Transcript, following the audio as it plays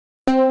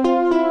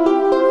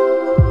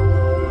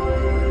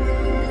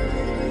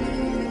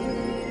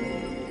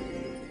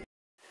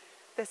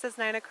This is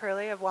Nina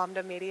Curley of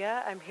Wamda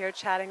Media. I'm here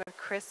chatting with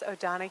Chris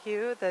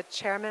O'Donoghue, the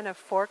chairman of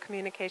 4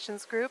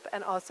 Communications Group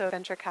and also a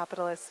venture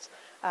capitalist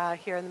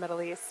here in the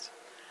Middle East.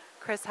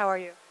 Chris, how are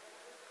you?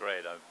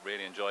 Great. I've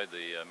really enjoyed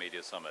the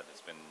Media Summit. It's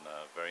been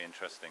very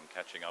interesting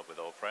catching up with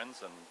old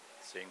friends and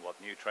seeing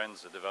what new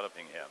trends are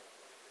developing here.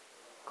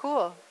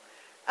 Cool.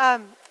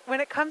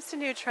 When it comes to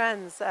new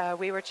trends,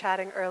 we were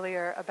chatting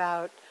earlier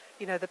about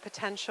the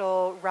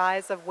potential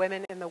rise of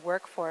women in the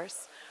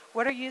workforce.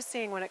 What are you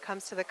seeing when it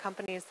comes to the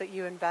companies that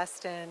you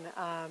invest in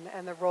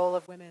and the role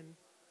of women?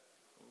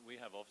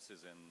 We have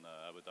offices in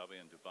Abu Dhabi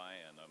and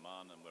Dubai and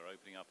Oman, and we're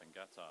opening up in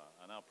Qatar.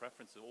 And our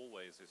preference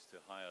always is to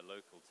hire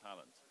local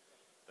talent.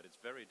 But it's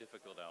very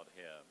difficult out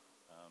here,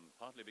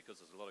 partly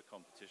because there's a lot of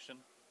competition,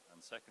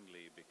 and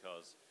secondly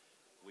because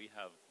we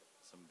have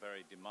some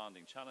very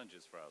demanding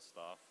challenges for our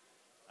staff,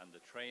 and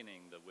the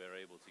training that we're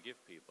able to give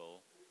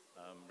people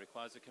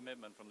requires a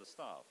commitment from the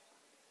staff.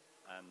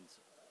 And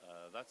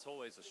that's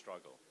always a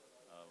struggle,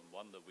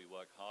 one that we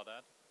work hard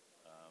at,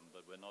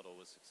 but we're not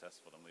always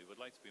successful, and we would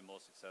like to be more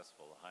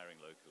successful hiring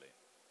locally.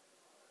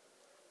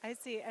 I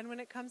see. And when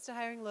it comes to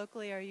hiring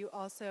locally, are you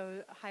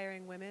also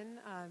hiring women,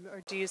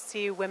 or do you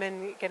see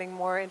women getting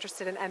more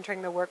interested in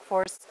entering the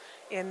workforce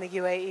in the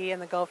UAE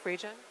and the Gulf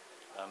region?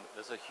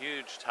 There's a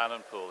huge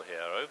talent pool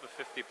here. Over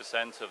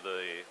 50% of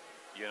the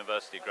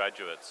university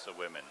graduates are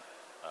women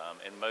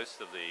in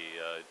most of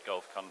the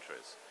Gulf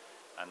countries.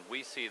 And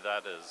we see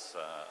that as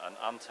an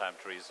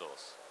untapped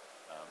resource.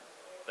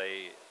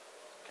 They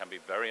can be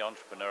very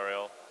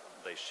entrepreneurial,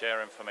 they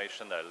share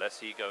information, they're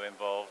less ego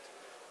involved,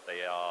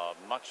 they are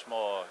much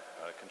more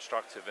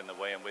constructive in the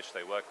way in which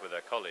they work with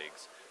their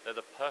colleagues. They're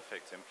the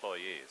perfect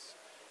employees.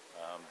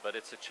 But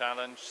it's a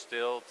challenge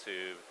still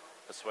to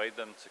persuade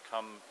them to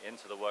come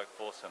into the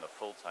workforce on a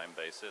full-time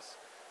basis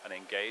and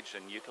engage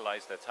and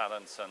utilize their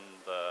talents and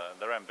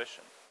their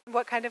ambition.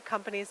 What kind of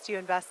companies do you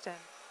invest in?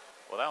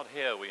 Well, out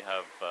here we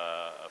have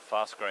a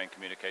fast-growing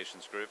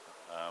communications group.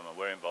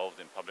 We're involved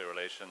in public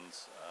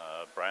relations,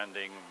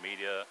 branding,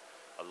 media,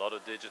 a lot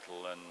of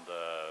digital and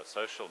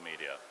social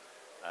media.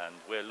 And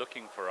we're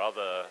looking for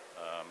other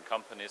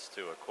companies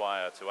to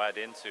acquire, to add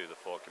into the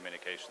 4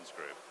 Communications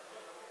Group.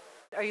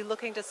 Are you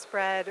looking to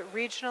spread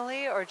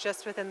regionally or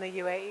just within the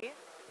UAE?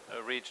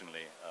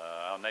 Regionally.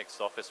 Our next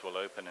office will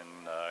open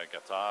in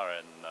Qatar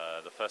in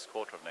the first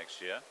quarter of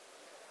next year.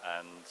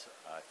 And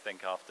I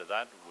think after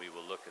that we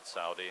will look at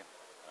Saudi.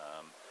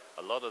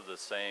 A lot of the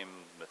same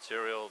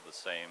material, the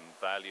same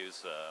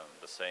values,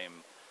 the same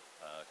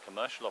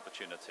commercial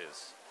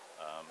opportunities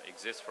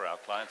exist for our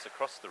clients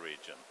across the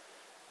region.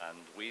 And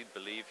we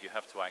believe you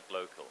have to act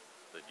local,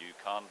 that you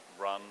can't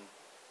run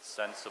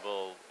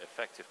sensible,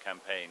 effective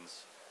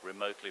campaigns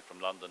remotely from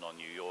London or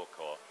New York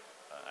or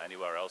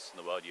anywhere else in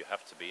the world. You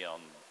have to be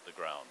on the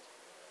ground.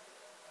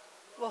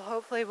 Well,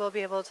 hopefully we'll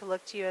be able to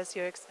look to you as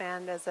you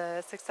expand as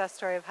a success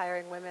story of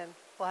hiring women.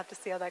 We'll have to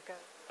see how that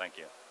goes. Thank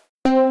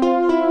you.